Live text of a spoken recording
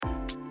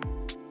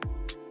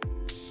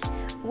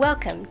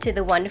Welcome to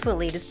the Wonderful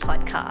Leaders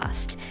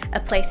Podcast, a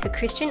place for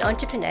Christian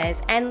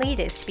entrepreneurs and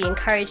leaders to be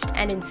encouraged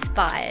and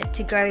inspired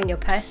to grow in your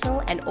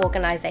personal and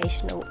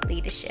organizational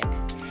leadership.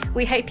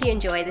 We hope you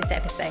enjoy this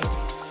episode.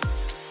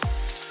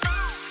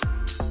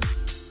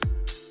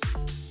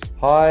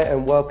 Hi,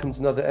 and welcome to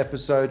another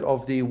episode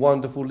of the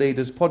Wonderful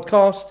Leaders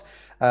Podcast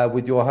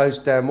with your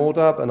host, Dan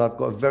Mordup, and I've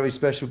got a very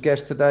special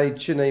guest today,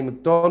 Chine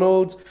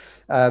McDonald.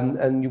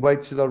 And you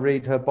wait till I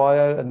read her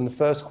bio, and then the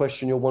first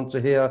question you'll want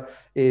to hear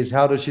is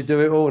how does she do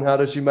it all and how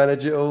does she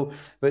manage it all?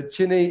 But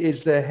Chine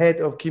is the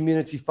head of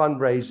Community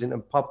Fundraising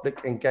and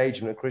Public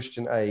Engagement at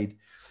Christian Aid.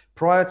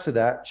 Prior to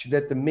that, she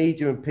led the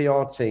media and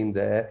PR team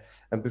there,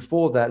 and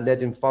before that,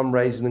 led in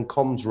fundraising and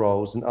comms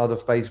roles and other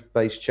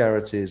faith-based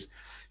charities.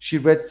 She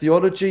read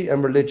theology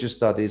and religious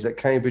studies at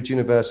Cambridge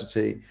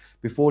University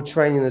before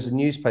training as a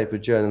newspaper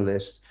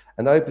journalist,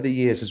 and over the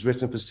years has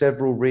written for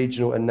several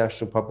regional and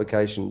national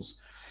publications.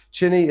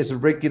 Chine is a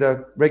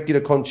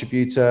regular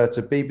contributor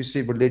to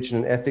BBC Religion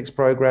and Ethics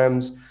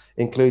programmes,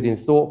 including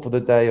Thought for the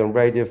Day on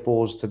Radio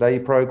 4's Today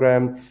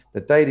programme,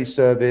 The Daily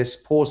Service,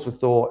 Pause for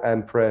Thought,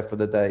 and Prayer for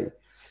the Day.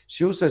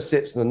 She also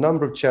sits on a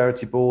number of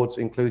charity boards,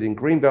 including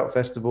Greenbelt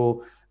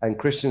Festival and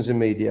Christians in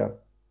Media.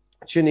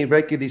 Chine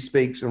regularly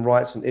speaks and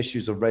writes on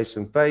issues of race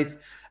and faith,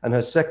 and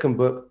her second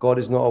book, God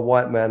is Not a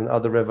White Man and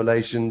Other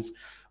Revelations,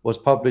 was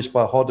published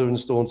by Hodder and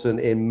Staunton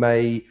in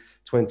May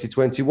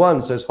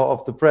 2021, so it's hot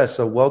off the press.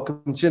 So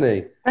welcome,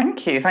 Chine.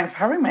 Thank you. Thanks for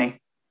having me.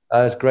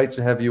 It's great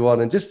to have you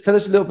on. And just tell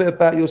us a little bit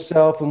about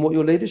yourself and what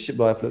your leadership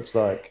life looks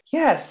like.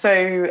 Yeah,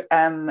 so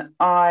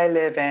I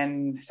live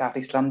in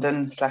southeast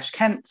London /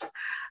 Kent.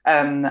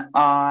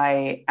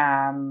 I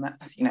am,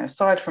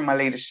 aside from my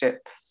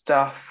leadership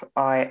stuff,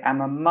 I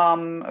am a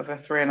mum of a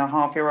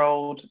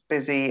 3.5-year-old,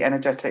 busy,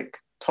 energetic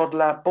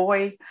toddler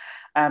boy.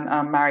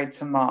 I'm married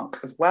to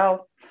Mark as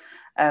well.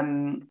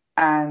 And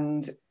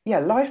yeah,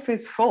 life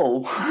is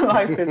full.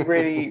 Life is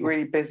really,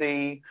 really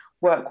busy,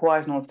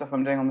 work-wise and all the stuff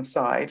I'm doing on the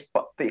side.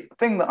 But the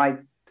thing that I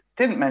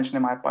didn't mention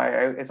in my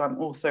bio is I'm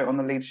also on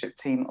the leadership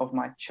team of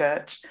my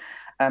church,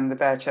 the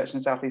Bear Church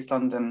in South East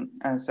London.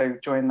 And so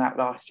joined that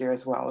last year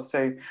as well.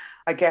 So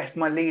I guess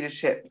my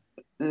leadership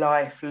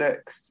life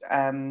looks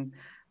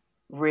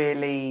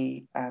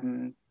really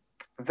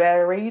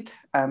varied,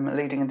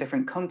 leading in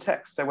different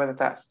contexts. So whether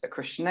that's at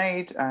Christian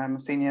Aid,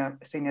 senior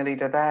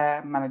leader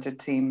there, manage a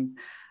team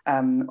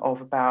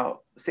of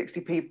about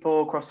 60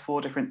 people across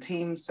 4 different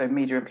teams, so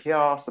media and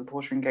PR,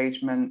 supporter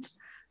engagement,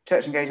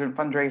 church engagement,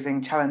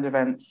 fundraising, challenge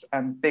events,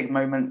 big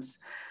moments,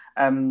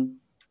 but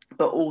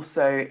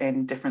also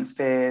in different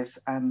spheres,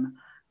 on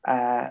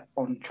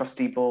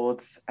trustee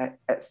boards,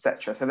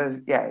 etc. So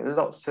there's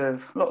lots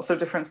of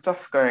different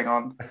stuff going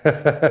on.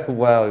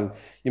 Wow,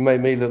 you made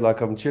me look like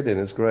I'm chilling.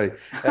 It's great.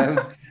 And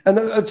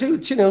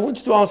Chine, I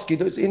wanted to ask you,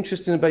 it's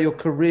interesting about your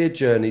career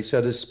journey,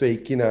 so to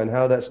speak, and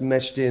how that's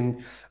meshed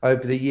in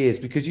over the years,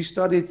 because you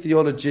studied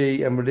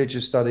theology and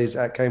religious studies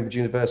at Cambridge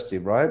University,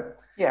 right?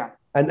 Yeah.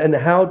 And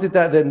how did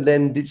that then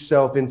lend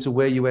itself into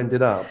where you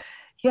ended up?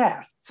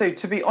 Yeah. So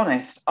to be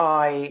honest,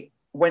 I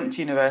went to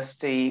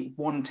university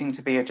wanting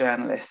to be a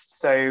journalist.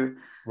 So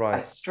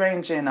right.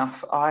 Strangely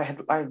enough, I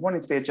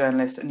wanted to be a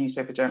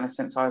newspaper journalist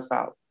since I was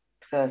about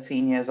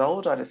 13 years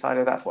old. I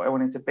decided that's what I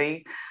wanted to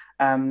be.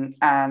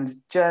 And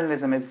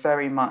journalism is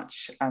very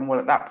much,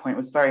 at that point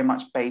was very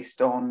much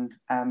based on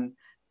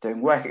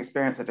doing work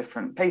experience at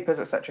different papers,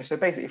 etc. So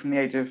basically from the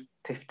age of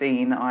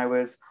 15, I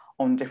was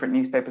on different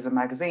newspapers and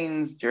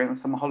magazines during the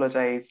summer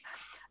holidays.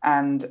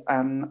 And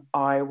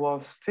I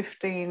was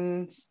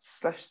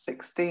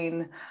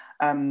 15/16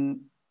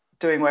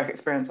 doing work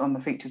experience on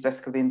the features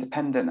desk of The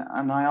Independent.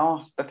 And I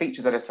asked the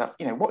features editor,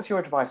 what's your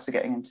advice for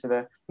getting into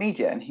the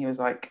media? And he was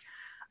like,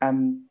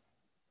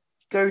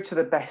 go to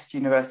the best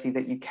university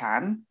that you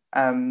can.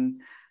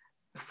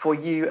 For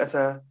you as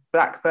a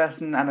Black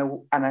person and a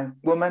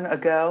woman, a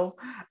girl,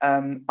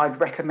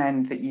 I'd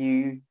recommend that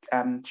you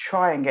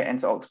try and get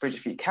into Oxbridge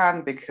if you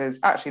can, because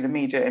actually the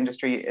media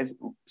industry is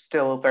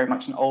still very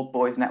much an old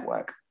boys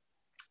network,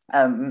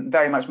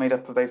 very much made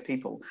up of those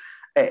people.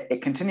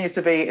 It continues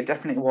to be, it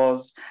definitely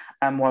was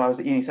while I was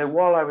at uni. So I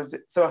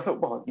thought,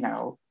 well,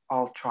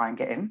 I'll try and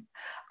get in.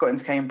 Got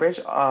into Cambridge.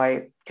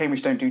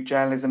 Cambridge don't do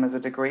journalism as a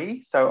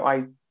degree, so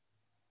I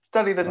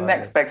study the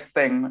next best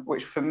thing,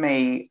 which for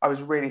me, I was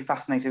really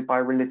fascinated by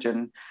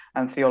religion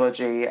and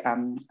theology,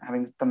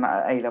 having done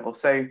that at A-level.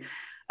 So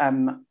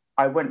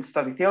I went to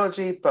study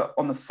theology, but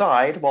on the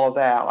side, while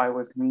there, I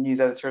was news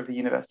editor of the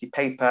university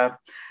paper.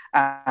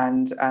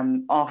 And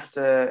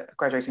after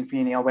graduating from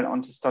uni, I went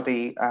on to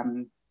study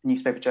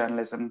newspaper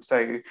journalism.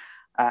 So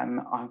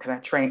I'm kind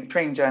of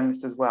trained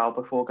journalist as well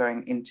before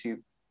going into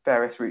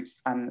various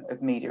routes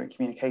of media and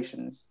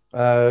communications.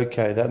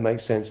 Okay, that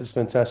makes sense. That's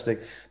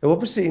fantastic. Now,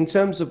 obviously, in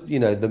terms of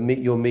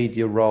your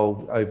media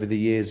role over the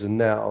years and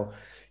now,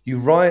 you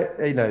write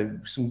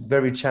some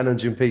very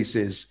challenging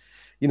pieces,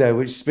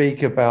 which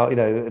speak about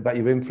about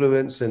your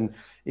influence, and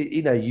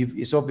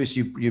it's obvious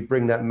you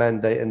bring that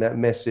mandate and that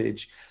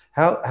message.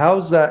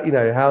 How's that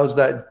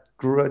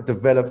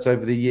developed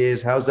over the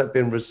years? How's that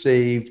been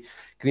received?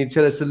 Can you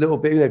tell us a little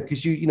bit,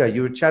 because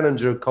you're a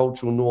challenger of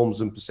cultural norms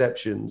and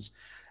perceptions,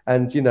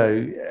 and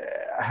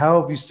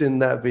how have you seen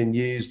that being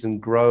used and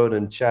grown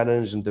and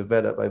challenged and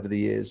developed over the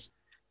years?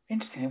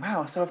 Interesting.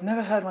 Wow. So I've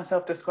never heard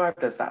myself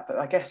described as that, but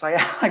I guess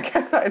I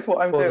guess that is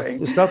what I'm Well, doing.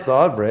 the stuff that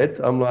I've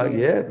read, I'm like, Yeah.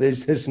 yeah,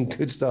 there's some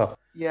good stuff.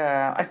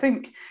 Yeah. I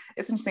think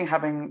it's interesting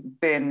having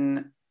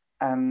been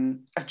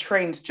a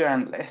trained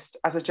journalist.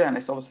 As a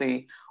journalist,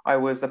 obviously, I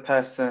was the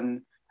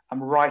person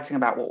writing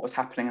about what was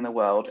happening in the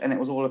world, and it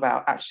was all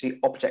about actually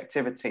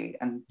objectivity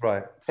and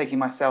Right. taking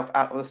myself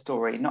out of the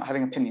story, not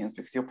having opinions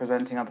because you're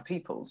presenting other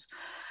people's.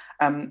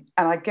 And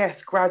I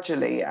guess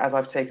gradually, as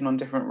I've taken on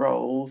different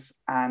roles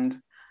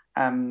and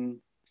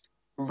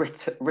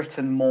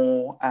written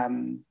more,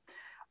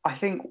 I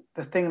think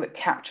the thing that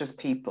captures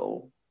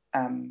people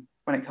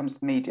when it comes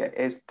to media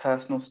is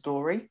personal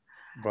story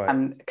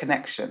and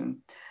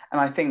connection.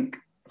 And I think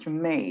for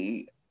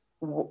me,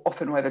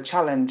 often where the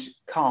challenge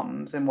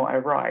comes in what I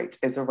write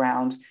is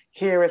around,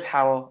 here is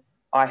how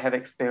I have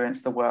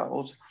experienced the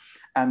world,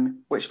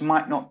 which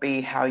might not be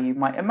how you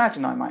might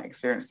imagine I might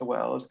experience the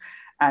world.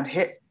 And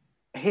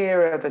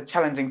here are the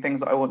challenging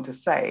things that I want to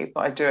say,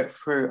 but I do it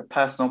through a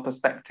personal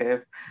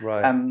perspective.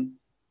 Right.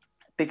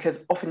 Because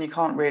often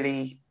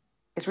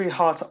it's really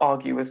hard to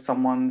argue with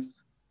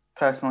someone's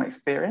personal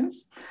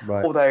experience,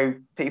 Right. although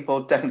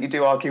people definitely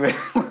do argue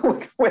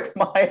with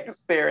my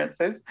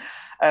experiences.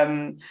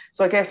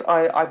 So I guess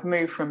I've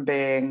moved from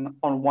being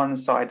on one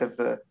side of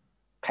the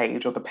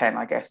page or the pen,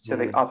 I guess, to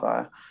the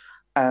other.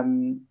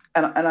 And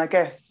I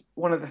guess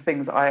one of the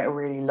things that I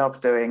really love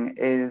doing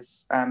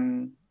is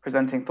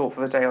presenting Thought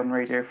for the Day on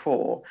Radio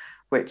 4,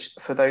 which,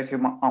 for those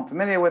who aren't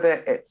familiar with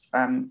it, it's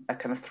a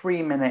kind of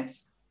 3-minute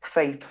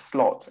faith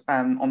slot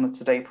on the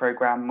Today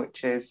programme,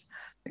 which is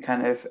the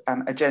kind of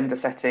agenda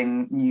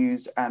setting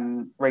news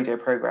radio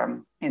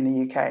programme in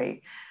the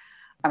UK.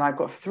 And I've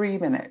got 3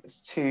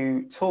 minutes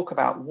to talk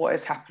about what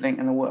is happening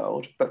in the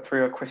world, but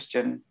through a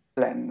Christian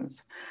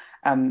lens.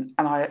 And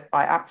I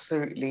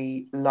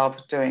absolutely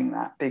love doing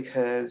that,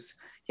 because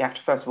you have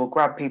to, first of all,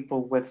 grab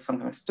people with some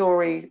kind of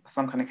story,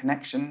 some kind of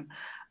connection.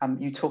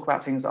 You talk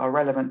about things that are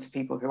relevant to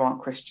people who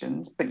aren't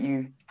Christians, but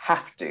you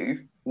have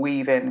to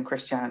weave in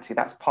Christianity.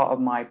 That's part of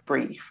my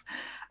brief.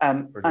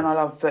 And I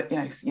love that,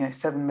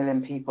 7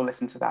 million people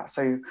listen to that.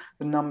 So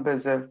the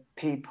numbers of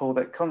people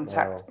that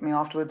contact me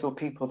afterwards, or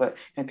people that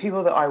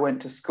I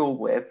went to school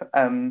with,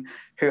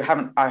 who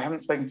I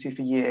haven't spoken to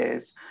for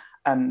years,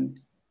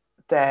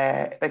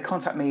 they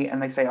contact me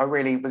and they say, I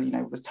really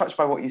was touched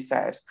by what you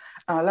said.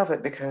 And I love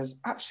it because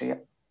actually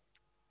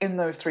in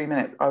those 3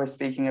 minutes I was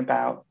speaking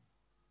about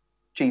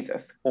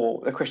Jesus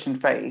or the Christian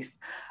faith.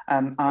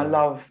 And I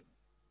love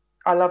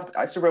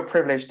it's a real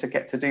privilege to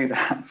get to do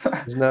that.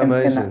 Isn't that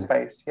amazing? In that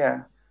space.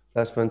 Yeah.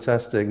 That's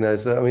fantastic. No,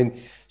 so I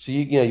mean, so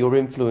your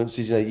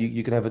influences,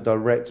 you can have a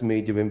direct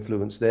media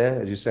influence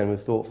there, as you're saying,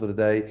 with Thought for the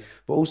Day,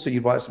 but also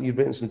you've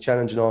written some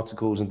challenging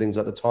articles and things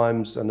like the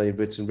Times. I know you've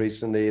written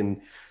recently,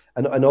 and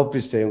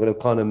obviously I'm going to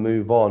kind of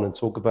move on and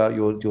talk about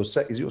is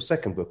it your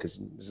second book,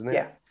 isn't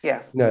it?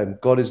 Yeah.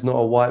 God is not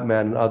a white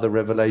man and other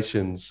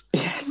revelations.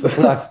 Yes.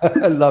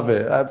 I love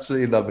it.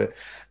 Absolutely love it.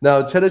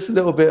 Now, tell us a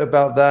little bit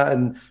about that,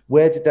 and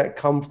where did that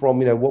come from?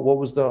 What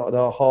was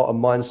the heart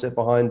and mindset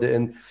behind it?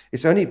 And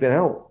it's only been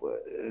out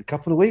a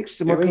couple of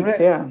weeks, am I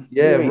correct?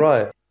 Yeah,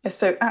 right. Yeah,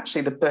 so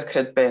actually the book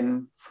had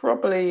been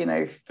probably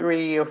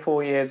 3 or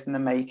 4 years in the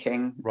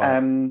making.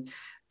 Right.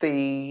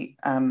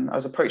 I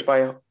was approached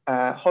by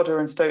Hodder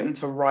and Stoughton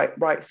to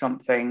write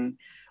something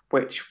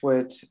which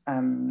would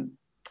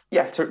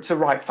to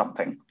write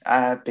something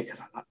because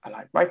I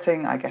like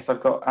writing. I guess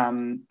I've got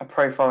a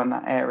profile in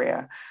that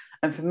area.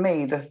 And for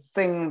me, the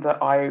thing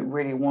that I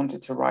really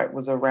wanted to write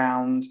was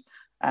around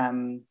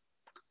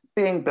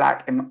being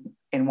Black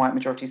in white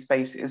majority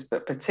spaces,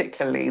 but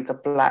particularly the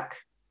Black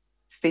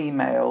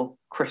female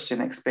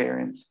Christian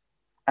experience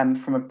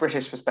from a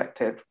British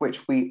perspective,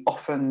 which we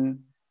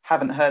often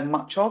haven't heard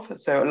much of.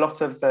 So a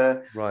lot of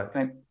the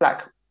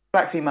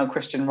Black female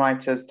Christian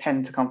writers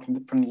tend to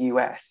come from the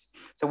US.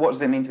 So what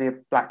does it mean to be a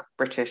Black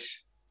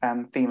British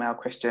female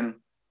Christian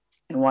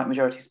in white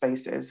majority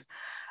spaces?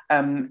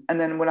 And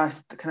then when I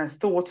kind of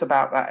thought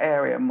about that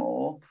area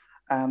more,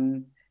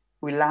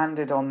 we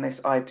landed on this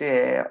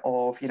idea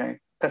of,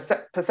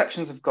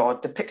 perceptions of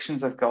God,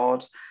 depictions of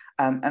God,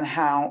 and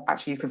how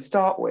actually you can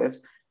start with,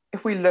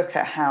 if we look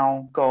at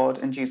how God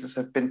and Jesus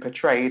have been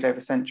portrayed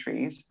over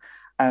centuries,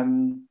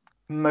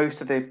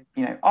 most of the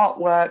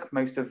artwork,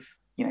 most of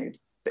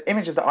the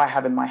images that I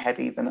have in my head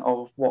even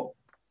of what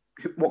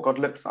God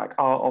looks like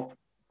are of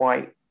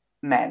white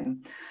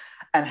men,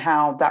 and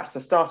how that's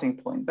the starting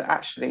point. But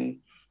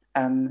actually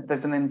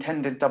there's an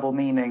intended double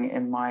meaning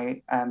in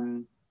my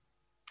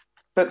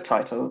book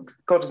title.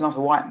 God is not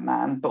a white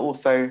man, but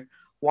also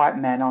white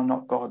men are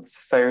not gods.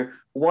 So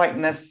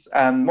whiteness,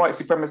 white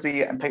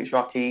supremacy and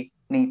patriarchy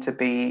need to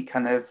be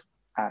kind of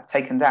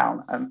taken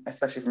down,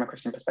 especially from a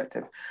Christian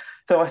perspective.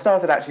 So I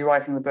started actually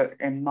writing the book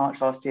in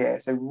March last year,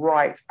 so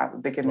right at the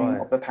beginning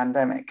of the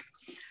pandemic.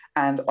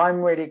 And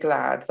I'm really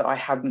glad that I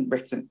hadn't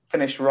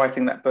finished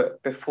writing that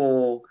book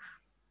before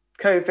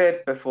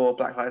COVID, before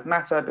Black Lives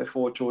Matter,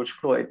 before George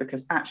Floyd,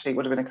 because actually it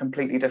would have been a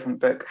completely different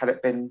book had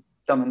it been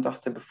done and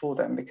dusted before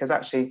then, because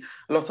actually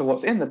a lot of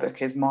what's in the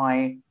book is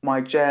my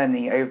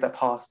journey over the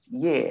past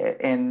year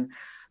in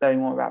learning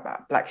more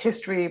about Black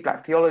history,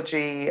 Black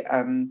theology,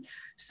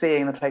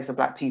 seeing the place of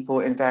Black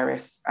people in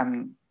various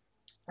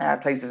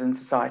places in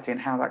society,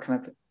 and how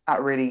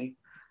that really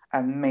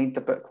made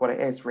the book what it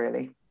is,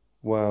 really.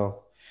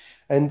 Wow.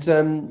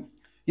 And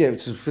yeah,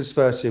 so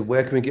first here,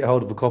 where can we get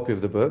hold of a copy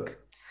of the book?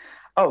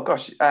 Oh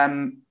gosh,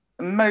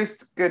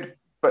 most good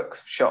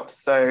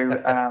bookshops. So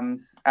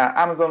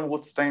Amazon,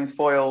 Waterstones,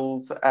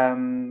 Foyles,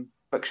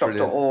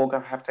 bookshop.org. I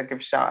have to give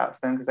a shout out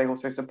to them because they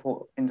also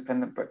support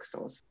independent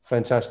bookstores.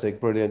 Fantastic,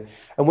 brilliant.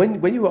 And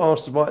when you were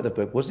asked to write the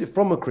book, was it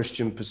from a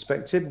Christian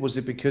perspective? Was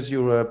it because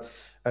you were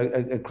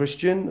a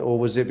Christian, or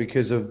was it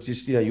because of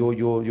just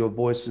your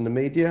voice in the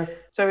media?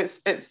 So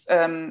it's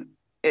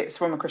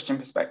from a Christian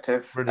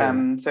perspective.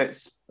 So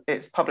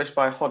it's published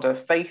by Hodder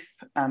Faith,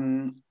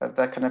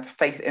 the kind of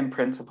faith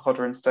imprint of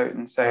Hodder and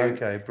Stoughton. So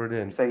okay,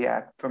 brilliant. So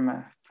yeah, from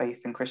a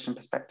faith and Christian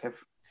perspective.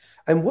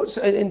 And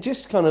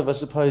just kind of, I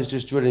suppose,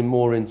 just drilling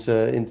more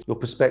into your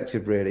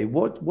perspective, really.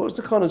 What's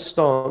the kind of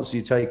stance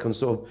you take on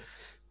sort of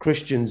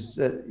Christians,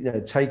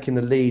 taking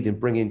the lead in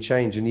bringing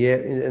change in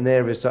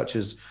areas such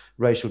as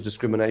racial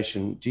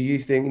discrimination? Do you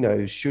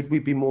think, should we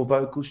be more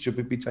vocal? Should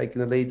we be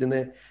taking the lead in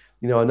it?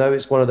 I know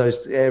it's one of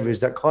those areas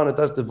that kind of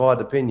does divide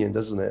opinion,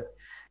 doesn't it?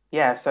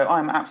 Yeah, so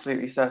I'm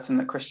absolutely certain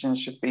that Christians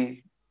should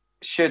be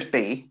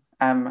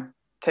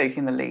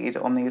taking the lead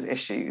on these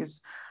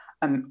issues.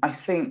 And I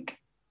think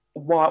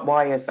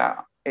why is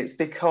that? It's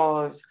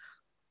because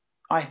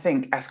I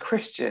think as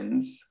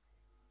Christians,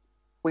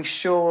 we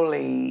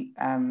surely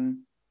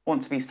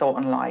want to be salt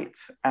and light.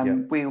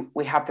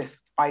 We have this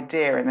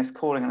idea and this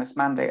calling and this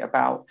mandate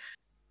about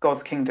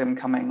God's kingdom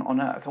coming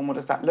on earth. And what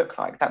does that look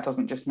like? That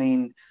doesn't just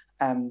mean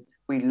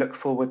we look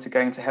forward to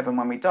going to heaven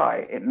when we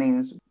die. It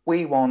means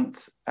we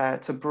want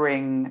to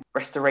bring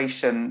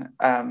restoration,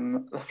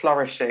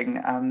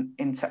 flourishing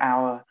into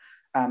our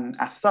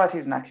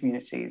societies and our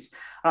communities.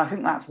 And I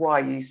think that's why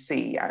you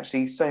see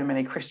actually so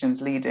many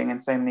Christians leading in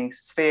so many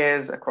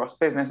spheres across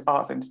business,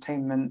 arts,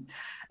 entertainment,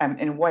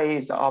 in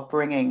ways that are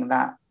bringing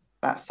that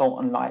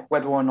salt and light,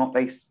 whether or not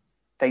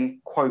they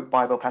quote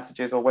Bible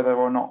passages or whether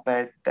or not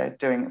they're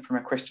doing it from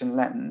a Christian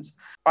lens.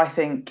 I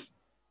think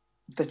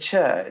the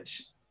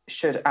church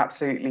should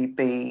absolutely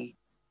be,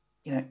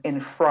 in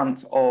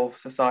front of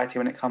society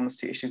when it comes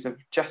to issues of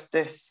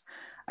justice,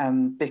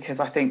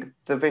 because I think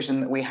the vision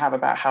that we have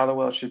about how the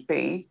world should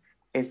be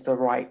is the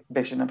right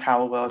vision of how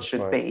the world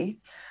should be.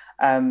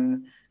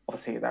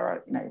 Obviously, there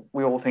are,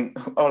 we all think,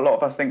 a lot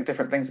of us think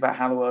different things about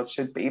how the world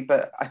should be,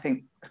 but I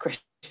think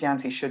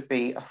Christianity should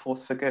be a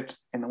force for good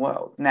in the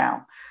world.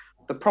 Now,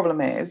 the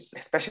problem is,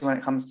 especially when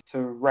it comes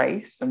to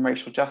race and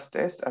racial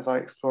justice, as I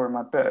explore in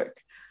my book,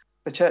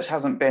 the church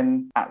hasn't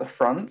been at the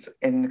front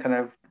in kind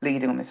of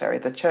leading on this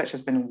area. The church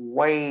has been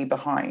way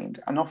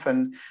behind. And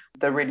often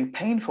the really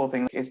painful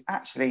thing is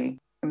actually,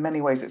 in many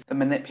ways, it's the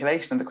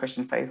manipulation of the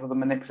Christian faith or the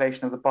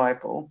manipulation of the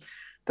Bible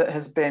that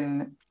has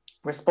been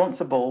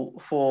responsible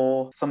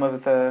for some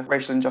of the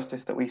racial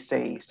injustice that we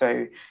see. So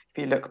if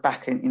you look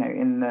back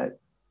in the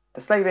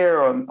slave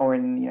era or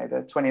in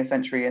the 20th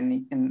century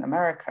in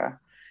America,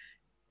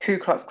 Ku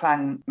Klux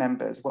Klan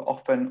members were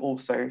often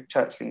also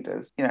church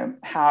leaders.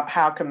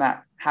 How can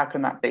that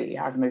be?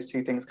 How can those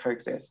two things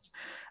coexist?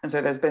 And so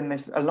there's been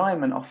this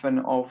alignment often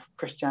of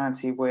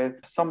Christianity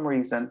with, for some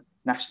reason,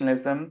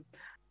 nationalism,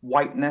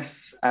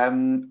 whiteness,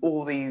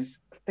 all these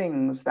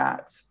things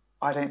that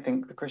I don't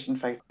think the Christian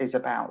faith is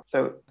about.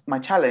 So my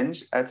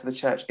challenge to the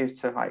church is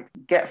to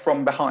get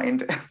from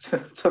behind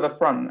to the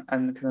front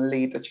and kind of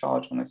lead the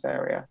charge on this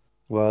area.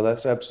 Well,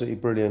 that's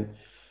absolutely brilliant.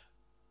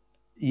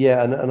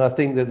 Yeah, and I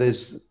think that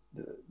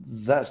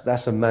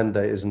that's a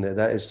mandate, isn't it?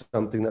 That is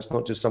something that's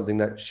not just something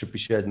that should be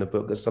shared in a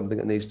book. That's something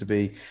that needs to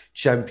be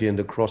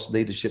championed across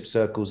leadership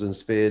circles and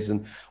spheres.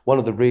 And one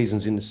of the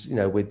reasons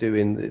we're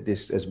doing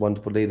this as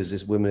Wonderful Leaders,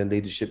 this Women in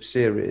Leadership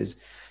series,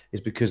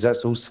 is because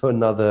that's also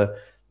another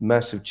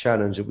massive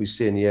challenge that we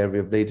see in the area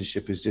of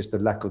leadership, is just the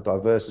lack of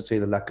diversity,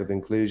 the lack of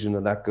inclusion,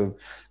 the lack of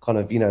kind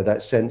of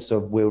that sense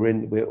of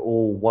we're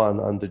all one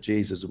under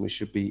Jesus and we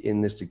should be in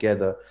this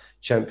together,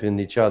 championing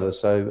each other.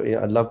 So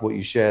I love what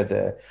you shared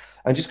there.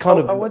 And just kind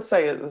of, I would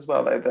say as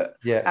well though that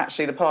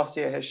actually the past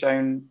year has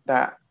shown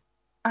that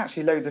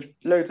actually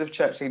loads of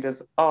church leaders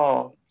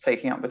are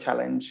taking up the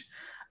challenge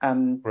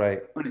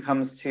right, when it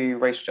comes to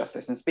racial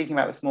justice and speaking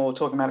about this more,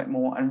 talking about it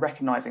more, and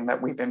recognizing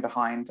that we've been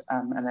behind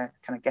and are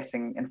kind of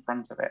getting in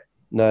front of it.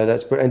 No,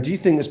 that's brilliant. And do you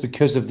think it's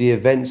because of the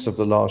events of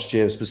the last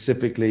year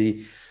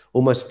specifically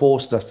almost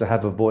forced us to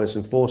have a voice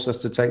and forced us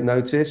to take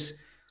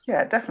notice?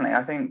 Yeah, definitely.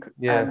 I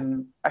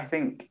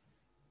think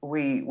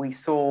we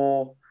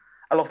saw,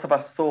 a lot of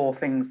us saw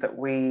things that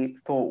we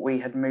thought we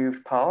had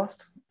moved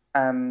past.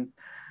 And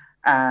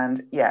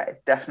yeah,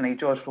 definitely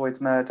George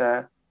Floyd's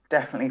murder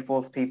definitely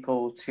forced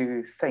people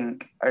to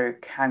think, oh,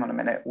 hang on a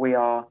minute, we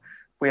are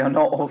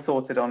not all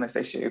sorted on this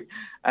issue.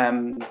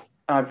 And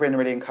I've been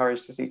really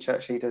encouraged to see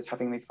church leaders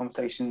having these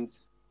conversations.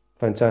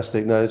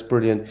 Fantastic. No, it's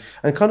brilliant.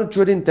 And kind of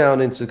drilling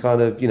down into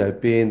kind of,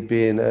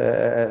 being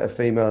a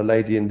female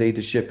lady in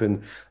leadership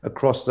and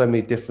across so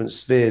many different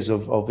spheres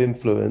of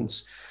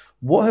influence.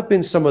 What have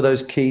been some of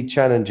those key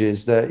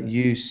challenges that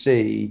you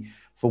see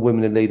for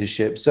women in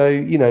leadership?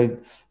 So,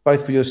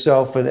 both for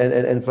yourself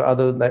and for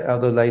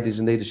other ladies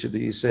in leadership that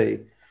you see.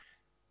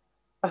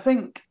 I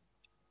think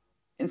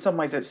in some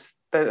ways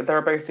there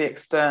are both the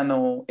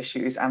external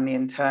issues and the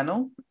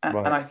internal. Right.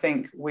 And I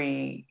think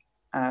a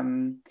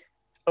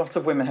lot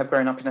of women have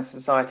grown up in a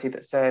society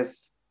that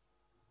says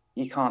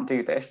you can't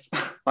do this,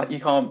 like you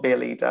can't be a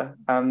leader,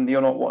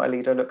 you're not what a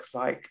leader looks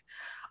like.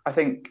 I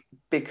think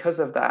because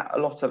of that, a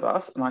lot of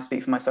us, and I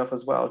speak for myself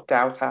as well,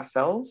 doubt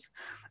ourselves.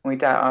 And we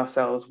doubt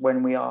ourselves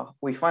when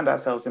we find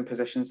ourselves in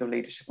positions of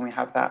leadership, and we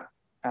have that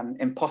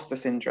imposter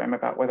syndrome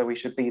about whether we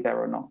should be there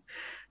or not.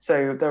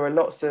 So there are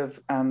lots of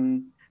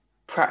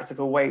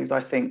practical ways,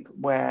 I think,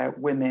 where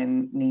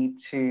women need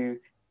to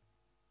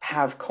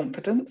have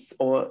confidence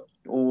or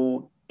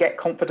get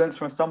confidence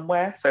from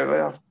somewhere.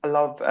 So I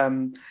love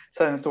telling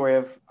the story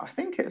of, I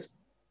think it's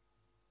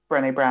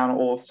Brené Brown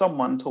or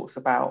someone talks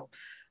about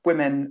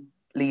women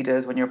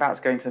leaders, when you're about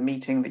to go into a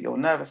meeting that you're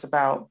nervous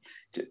about,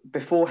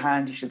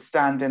 beforehand you should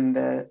stand in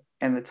the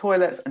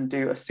toilets and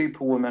do a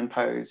superwoman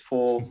pose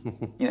for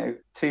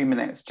 2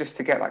 minutes just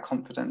to get that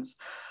confidence.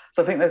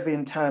 So I think there's the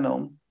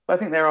internal, but I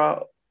think there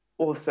are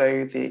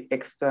also the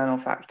external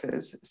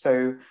factors.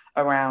 So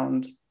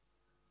around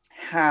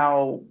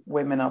how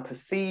women are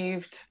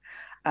perceived,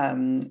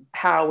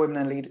 how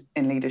women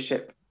in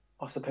leadership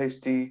are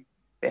supposed to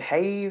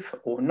behave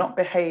or not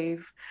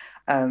behave.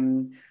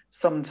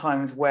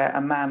 Sometimes where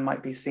a man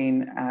might be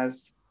seen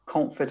as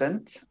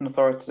confident and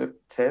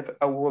authoritative,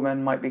 a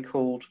woman might be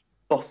called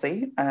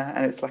bossy,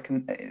 and it's like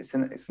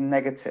it's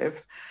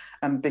negative,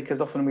 because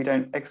often we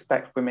don't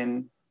expect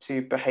women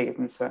to behave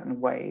in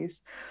certain ways.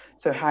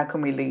 So how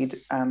can we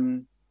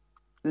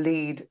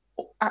lead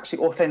actually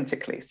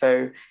authentically?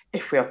 So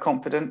if we are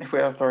confident, if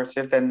we are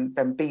authoritative,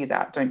 then be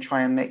that. Don't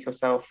try and make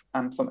yourself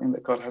something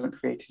that God hasn't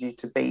created you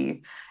to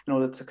be in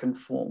order to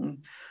conform.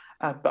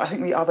 But I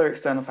think the other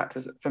external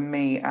factors for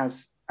me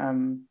as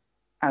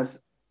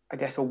I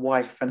guess a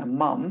wife and a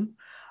mum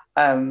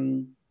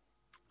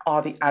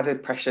are the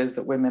added pressures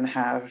that women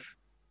have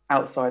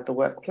outside the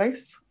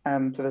workplace.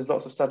 So there's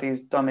lots of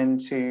studies done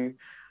into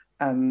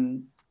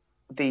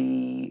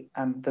the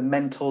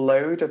mental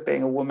load of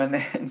being a woman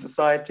in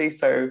society.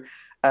 So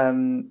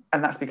and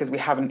that's because we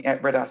haven't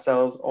yet rid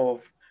ourselves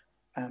of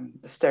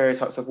the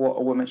stereotypes of what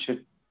a woman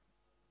should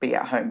be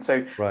at home.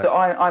 So right. so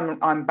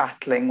I'm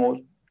battling or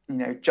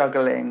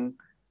juggling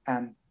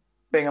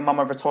being a mum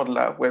of a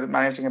toddler with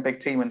managing a big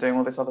team and doing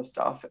all this other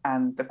stuff,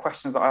 and the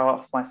questions that I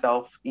ask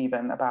myself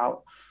even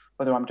about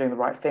whether I'm doing the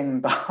right thing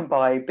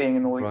by being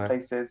in all these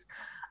places.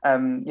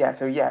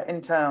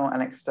 Internal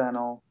and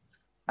external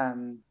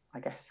I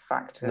guess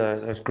factors. No,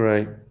 that's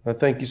great.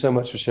 Thank you so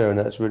much for sharing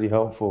that. It's really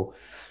helpful.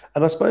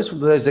 And I suppose for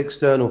those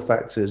external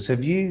factors,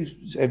 have you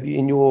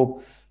in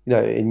your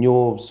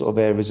sort of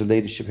areas of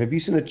leadership, have you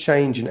seen a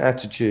change in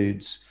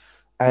attitudes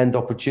and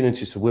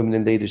opportunities for women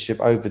in leadership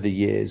over the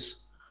years?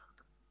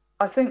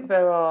 I think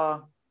there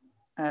are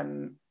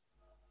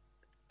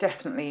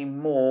definitely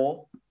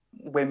more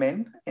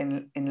women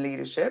in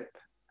leadership.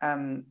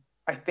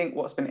 I think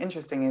what's been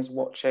interesting is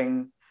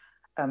watching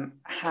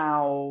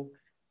how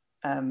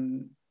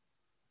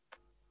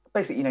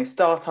basically,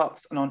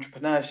 startups and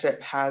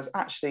entrepreneurship has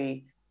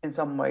actually in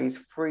some ways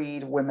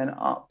freed women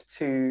up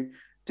to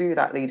do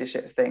that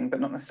leadership thing, but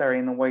not necessarily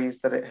in the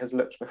ways that it has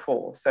looked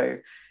before. So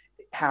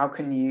how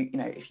can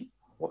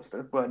what's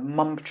the word,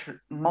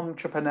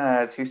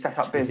 momtrepreneurs who set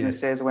up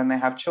businesses when they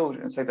have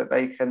children so that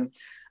they can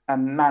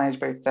manage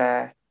both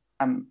their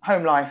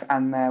home life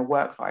and their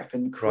work life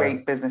and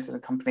create businesses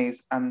and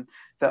companies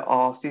that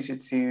are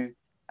suited to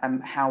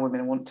how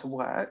women want to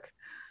work.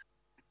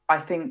 I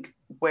think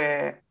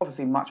we're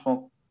obviously much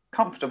more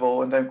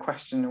comfortable and don't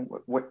question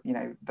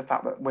the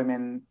fact that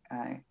women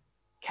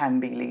can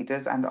be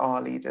leaders and are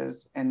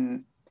leaders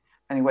in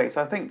any way.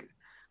 So I think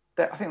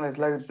there's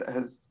loads that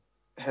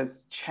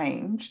has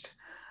changed.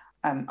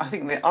 I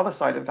think the other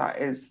side of that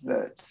is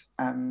that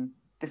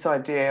this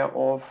idea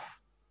of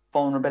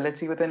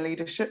vulnerability within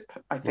leadership,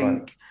 I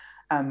think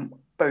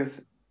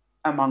both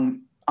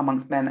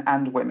amongst men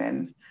and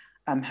women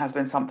has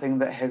been something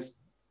that has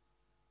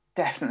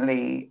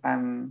definitely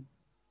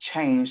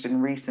changed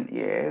in recent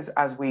years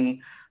as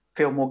we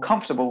feel more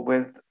comfortable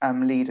with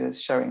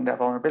leaders showing their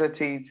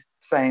vulnerabilities,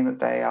 saying that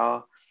they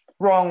are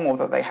wrong or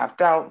that they have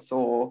doubts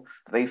or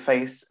that they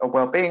face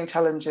well-being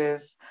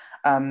challenges.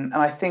 And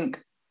I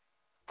think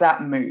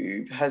that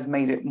move has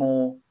made it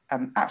more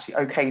actually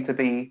okay to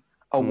be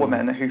a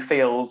woman who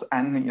feels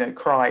and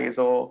cries,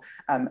 or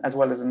as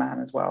well as a man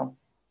as well.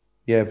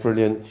 Yeah,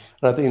 brilliant. And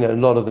I think a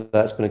lot of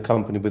that's been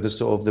accompanied with the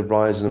sort of the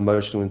rise in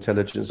emotional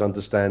intelligence,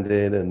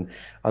 understanding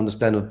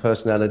of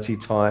personality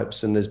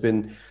types, and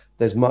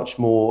there's much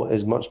more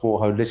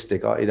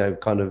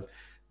holistic, kind of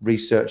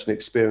research and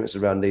experience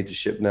around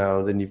leadership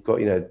now. Then you've got,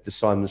 the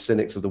Simon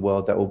Sinek's of the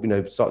world that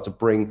will, start to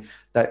bring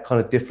that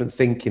kind of different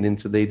thinking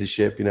into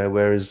leadership,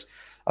 whereas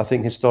I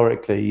think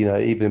historically,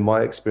 even in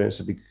my experience,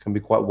 it can be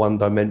quite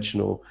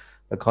one-dimensional,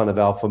 a kind of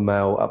alpha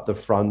male up the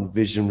front,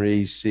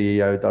 visionary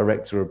CEO,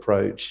 director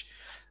approach,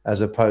 as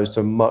opposed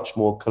to a much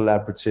more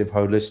collaborative,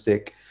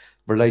 holistic,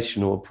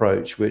 relational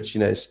approach, which,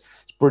 it's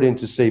brilliant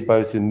to see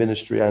both in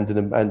ministry and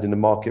in the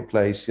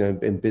marketplace,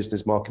 in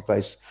business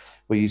marketplace,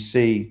 where you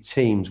see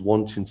teams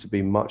wanting to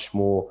be much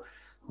more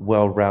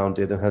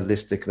well-rounded and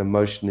holistic and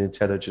emotionally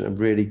intelligent and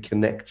really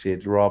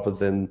connected, rather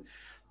than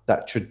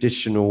that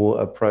traditional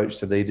approach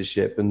to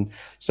leadership. And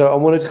so I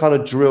wanted to kind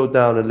of drill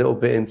down a little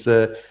bit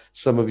into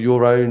some of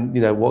your own,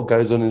 what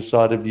goes on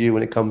inside of you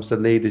when it comes to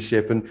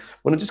leadership. And I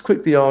want to just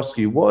quickly ask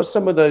you, what are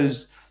some of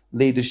those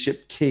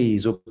leadership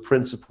keys or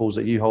principles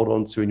that you hold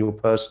on to in your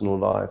personal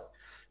life?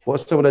 What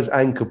are some of those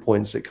anchor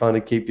points that kind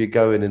of keep you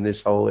going in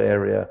this whole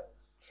area?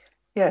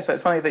 Yeah, so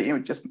it's funny that you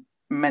just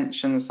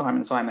mentioned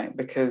Simon Sinek,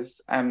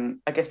 because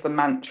I guess the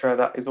mantra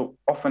that is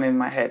often in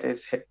my head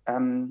is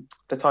the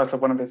title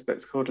of one of his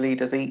books called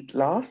Leaders Eat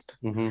Last.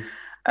 Mm-hmm.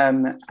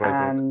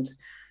 And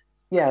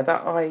yeah,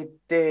 that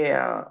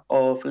idea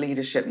of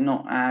leadership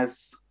not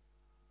as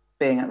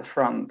being at the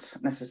front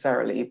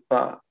necessarily,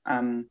 but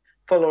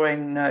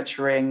following,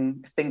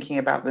 nurturing, thinking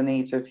about the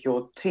needs of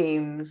your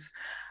teams.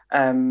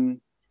 And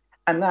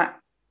that,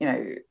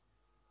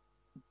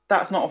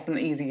 that's not often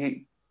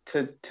easy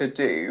to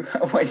do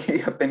when you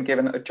have been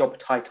given a job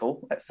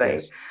title, let's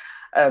say.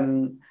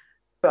 Yes.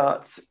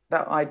 But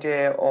that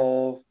idea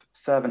of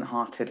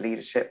servant-hearted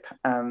leadership,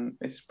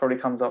 it probably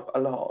comes up a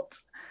lot.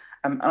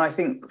 And I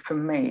think for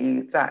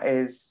me, that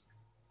is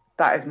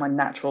my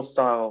natural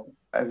style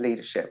of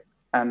leadership.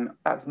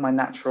 That's my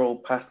natural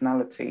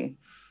personality,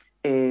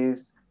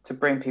 is to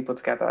bring people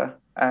together,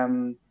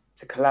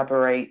 to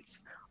collaborate.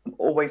 I'm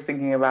always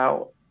thinking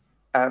about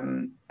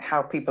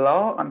how people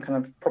are. I'm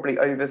kind of probably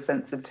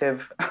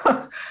oversensitive.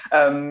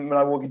 When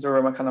I walk into a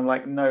room, I kind of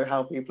like know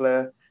how people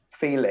are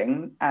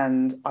feeling,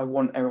 and I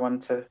want everyone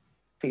to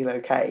feel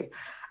okay.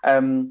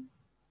 And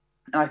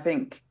I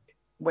think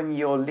when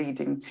you're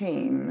leading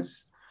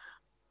teams,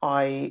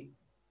 I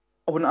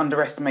wouldn't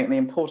underestimate the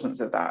importance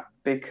of that,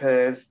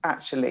 because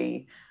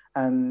actually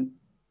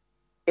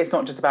it's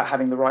not just about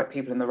having the right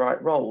people in the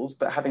right roles,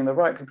 but having the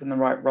right people in the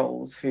right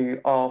roles who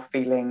are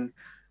feeling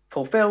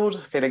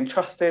fulfilled, feeling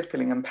trusted,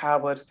 feeling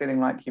empowered, feeling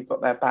like you've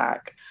got their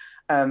back.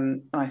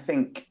 And I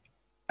think,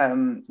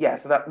 so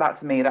that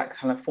to me, that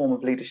kind of form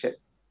of leadership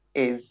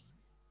is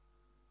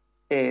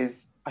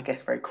I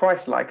guess very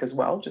Christ-like as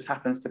well, just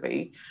happens to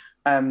be.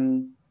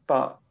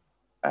 But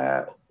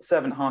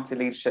servant-hearted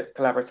leadership,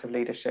 collaborative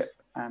leadership,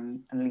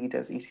 and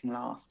leaders eating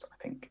last,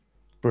 I think.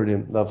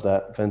 Brilliant. Love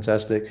that.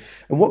 Fantastic.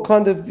 And what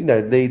kind of,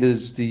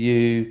 leaders do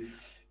you,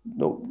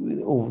 not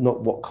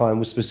what kind,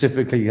 but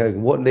specifically,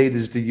 what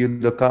leaders do you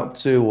look up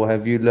to or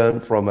have you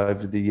learned from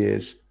over the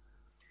years?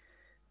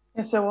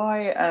 Yeah, so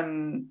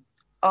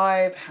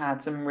I've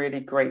had some really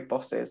great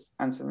bosses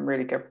and some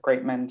really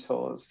great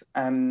mentors.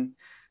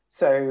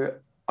 So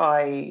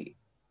I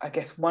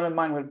guess one of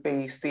mine would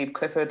be Steve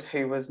Clifford,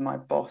 who was my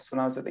boss when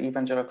I was at the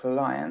Evangelical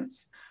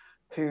Alliance,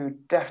 who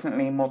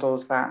definitely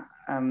models that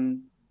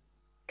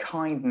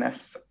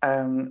kindness,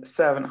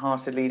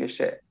 servant-hearted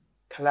leadership,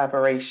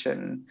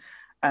 collaboration.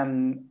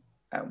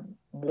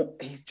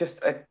 He's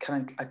just a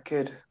kind of a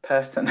good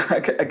person,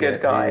 a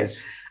good guy.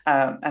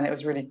 And it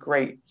was really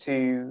great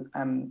to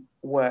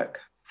work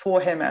for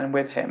him and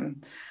with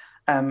him.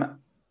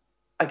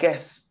 I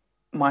guess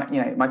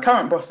my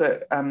current boss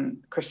at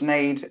Christian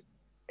Aid,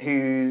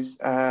 who's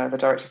the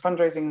director of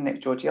fundraising,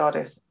 Nick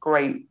Georgiadis, a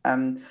great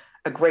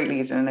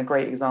leader and a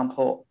great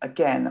example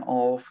again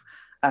of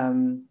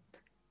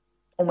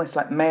almost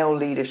like male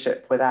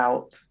leadership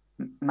without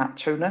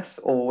macho-ness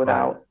or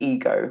without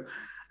ego.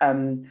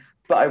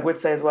 But I would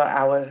say as well,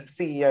 our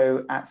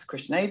CEO at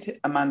Christian Aid,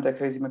 Amanda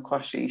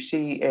Cozy-McQuashie,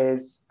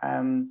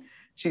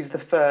 she's the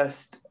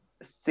first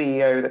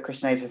CEO that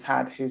Christian Aid has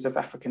had who's of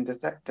African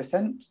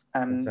descent.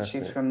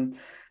 She's from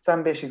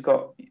Zambia. She's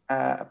got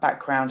a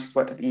background. She's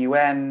worked at the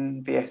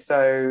UN,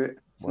 VSO,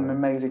 some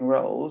amazing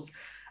roles.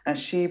 And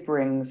she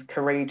brings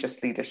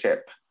courageous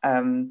leadership.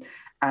 And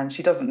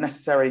she doesn't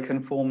necessarily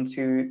conform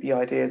to the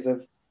ideas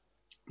of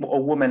what a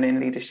woman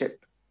in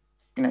leadership,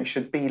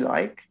 should be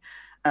like.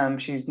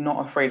 She's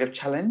not afraid of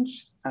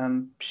challenge.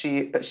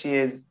 But she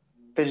is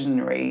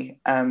visionary,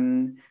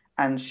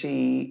 and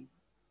she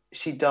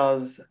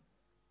does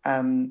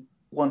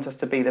want us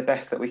to be the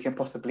best that we can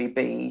possibly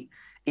be,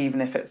 even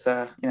if it's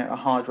a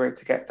hard road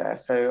to get there.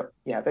 So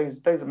yeah,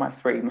 those are my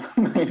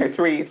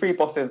three three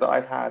bosses that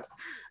I've had,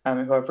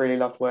 who I've really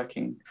loved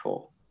working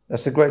for.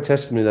 That's a great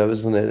testimony, though,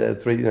 isn't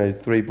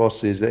it? Three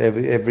bosses.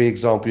 Every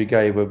example you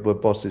gave were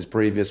bosses,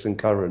 previous and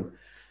current,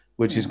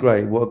 which is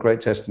great. What a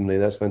great testimony.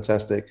 That's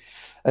fantastic.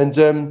 And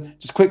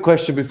just a quick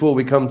question before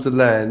we come to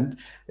land.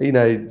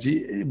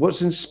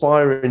 What's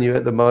inspiring you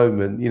at the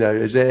moment?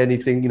 Is there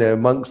anything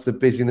amongst the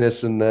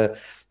busyness and the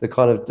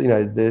kind of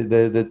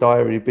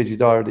the busy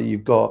diary that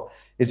you've got?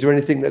 Is there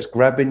anything that's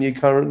grabbing you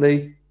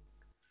currently?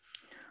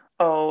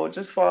 Oh,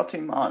 just far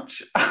too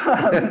much.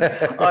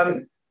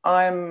 I'm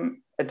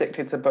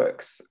addicted to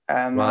books.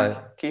 Right.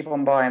 I keep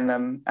on buying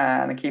them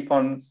and I keep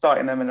on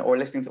starting them or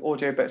listening to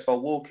audiobooks while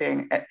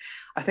walking.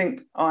 I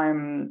think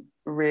I've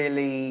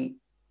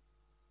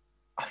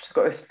just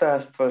got this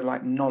thirst for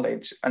like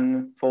knowledge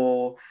and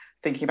for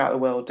thinking about the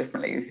world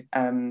differently.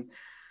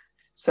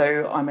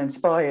 So I'm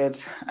inspired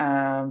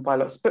by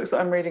lots of books that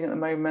I'm reading at the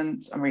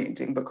moment. I'm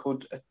reading a book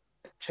called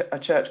A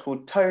Church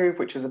Called Tove,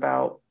 which is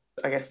about,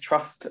 I guess,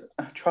 trust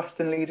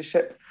and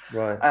leadership,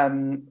 Right.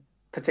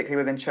 particularly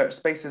within church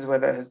spaces where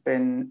there has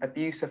been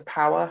abuse of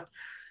power.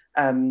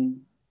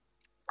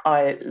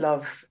 I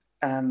love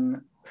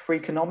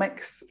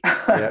Freakonomics.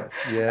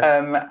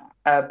 Yeah.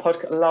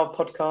 Love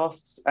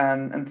podcasts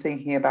and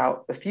thinking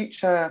about the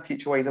future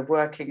ways of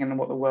working and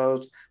what the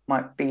world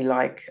might be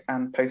like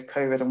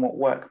post-COVID and what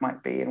work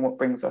might be and what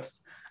brings us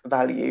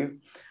value.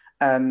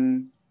 So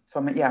I'm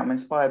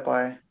inspired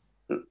by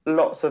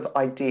lots of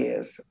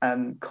ideas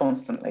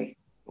constantly.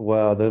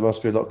 Wow, there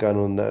must be a lot going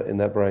on in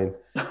that brain.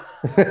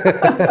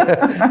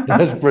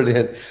 That's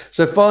brilliant.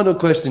 So final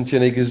question,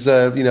 Chine, because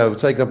we've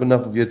taken up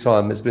enough of your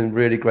time. It's been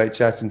really great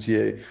chatting to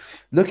you.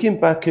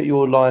 Looking back at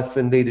your life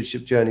and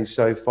leadership journey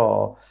so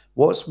far,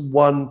 what's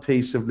one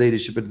piece of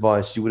leadership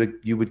advice you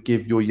would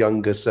give your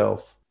younger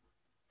self?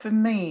 For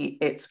me,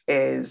 it's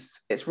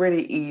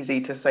really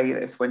easy to say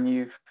this when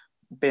you've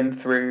been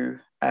through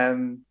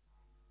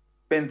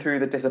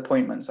the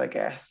disappointments, I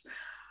guess.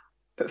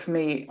 But for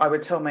me, I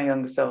would tell my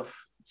younger self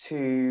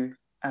to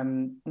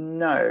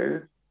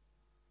know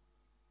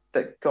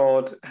that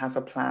God has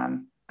a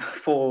plan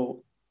for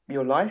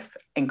your life,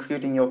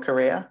 including your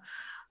career.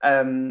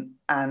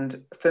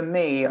 And for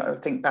me, I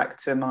think back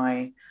to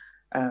my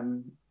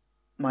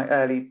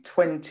early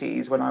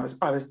 20s when I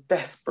was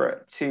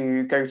desperate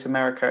to go to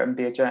America and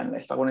be a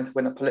journalist. I wanted to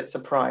win a Pulitzer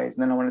Prize,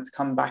 and then I wanted to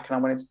come back and I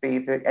wanted to be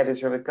the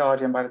editor of The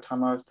Guardian by the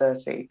time I was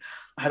 30.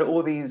 I had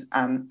all these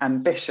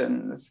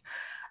ambitions.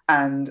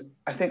 And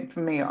I think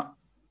for me,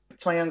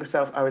 to my younger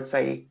self, I would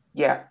say,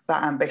 yeah,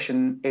 that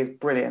ambition is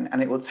brilliant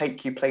and it will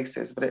take you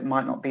places, but it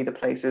might not be the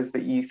places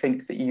that you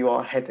think that you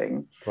are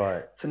heading.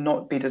 Right. To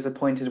not be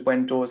disappointed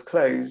when doors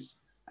close,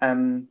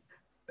 and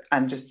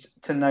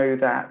just to know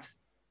that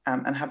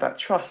and have that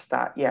trust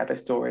that, yeah,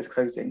 this door is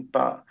closing,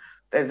 but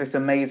there's this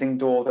amazing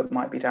door that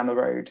might be down the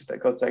road that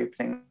God's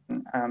opening,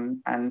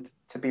 and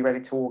to be ready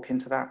to walk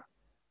into that.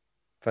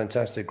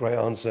 Fantastic. Great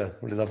answer.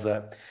 Really love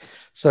that.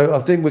 So I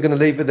think we're going to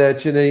leave it there,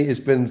 Chine. It's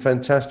been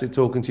fantastic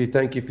talking to you.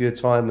 Thank you for your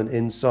time and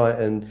insight.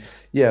 And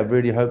yeah, I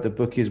really hope the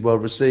book is well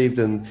received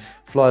and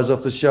flies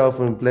off the shelf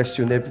and bless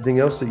you in everything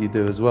else that you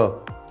do as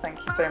well. Thank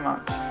you so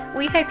much.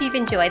 We hope you've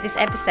enjoyed this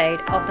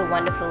episode of the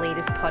Wonderful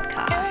Leaders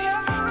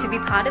podcast. To be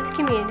part of the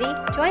community,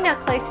 join our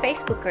close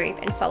Facebook group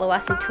and follow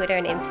us on Twitter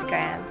and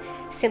Instagram.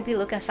 Simply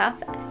look us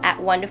up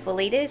at Wonderful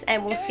Leaders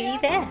and we'll see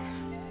you there.